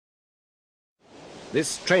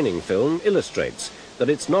This training film illustrates that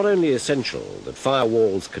it's not only essential that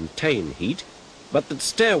firewalls contain heat, but that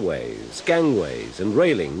stairways, gangways and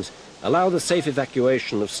railings allow the safe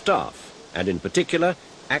evacuation of staff, and in particular,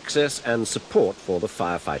 access and support for the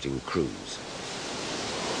firefighting crews.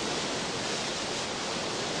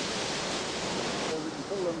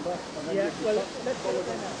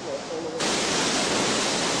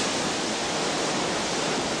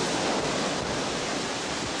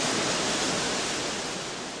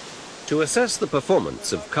 To assess the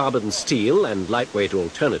performance of carbon steel and lightweight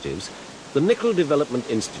alternatives, the Nickel Development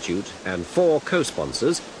Institute and 4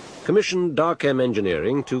 co-sponsors commissioned Darkem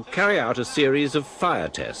Engineering to carry out a series of fire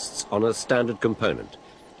tests on a standard component,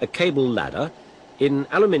 a cable ladder, in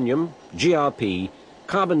aluminium, GRP,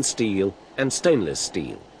 carbon steel and stainless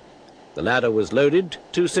steel. The ladder was loaded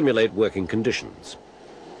to simulate working conditions.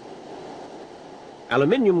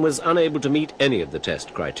 Aluminium was unable to meet any of the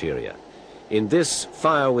test criteria. In this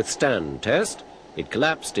fire withstand test, it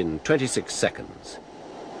collapsed in 26 seconds.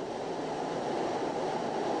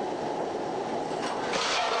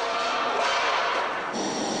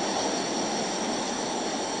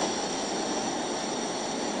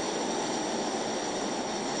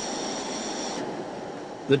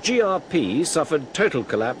 The GRP suffered total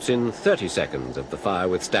collapse in 30 seconds of the fire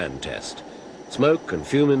withstand test. Smoke and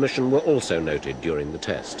fume emission were also noted during the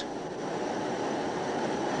test.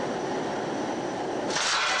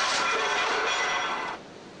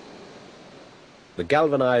 The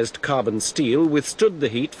galvanized carbon steel withstood the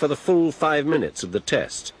heat for the full 5 minutes of the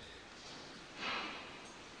test.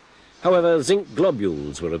 However, zinc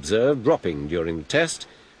globules were observed dropping during the test,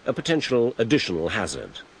 a potential additional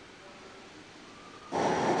hazard.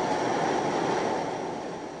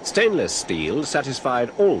 Stainless steel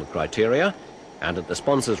satisfied all the criteria, and at the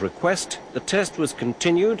sponsor's request, the test was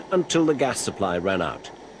continued until the gas supply ran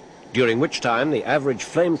out, during which time the average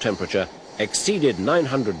flame temperature exceeded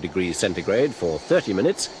 900 degrees centigrade for 30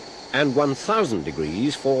 minutes and 1000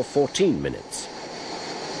 degrees for 14 minutes.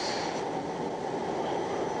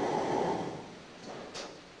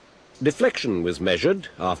 Deflection was measured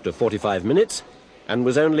after 45 minutes and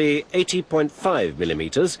was only 80.5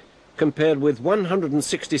 millimeters compared with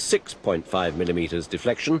 166.5 millimeters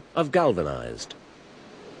deflection of galvanized.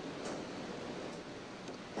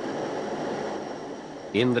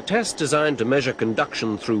 In the test designed to measure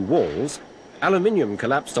conduction through walls, aluminium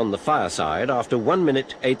collapsed on the fire side after 1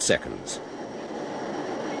 minute 8 seconds.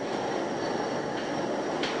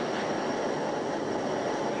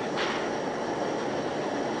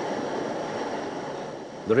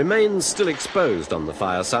 The remains still exposed on the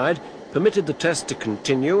fire side permitted the test to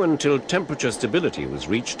continue until temperature stability was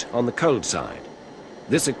reached on the cold side.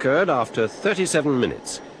 This occurred after 37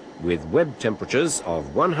 minutes, with web temperatures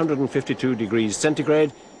of 152 degrees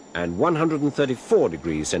centigrade and 134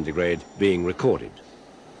 degrees centigrade being recorded.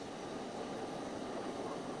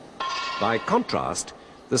 By contrast,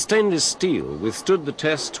 the stainless steel withstood the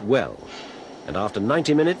test well, and after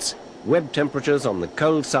 90 minutes, web temperatures on the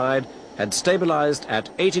cold side had stabilized at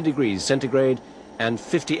 80 degrees centigrade and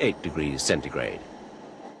 58 degrees centigrade.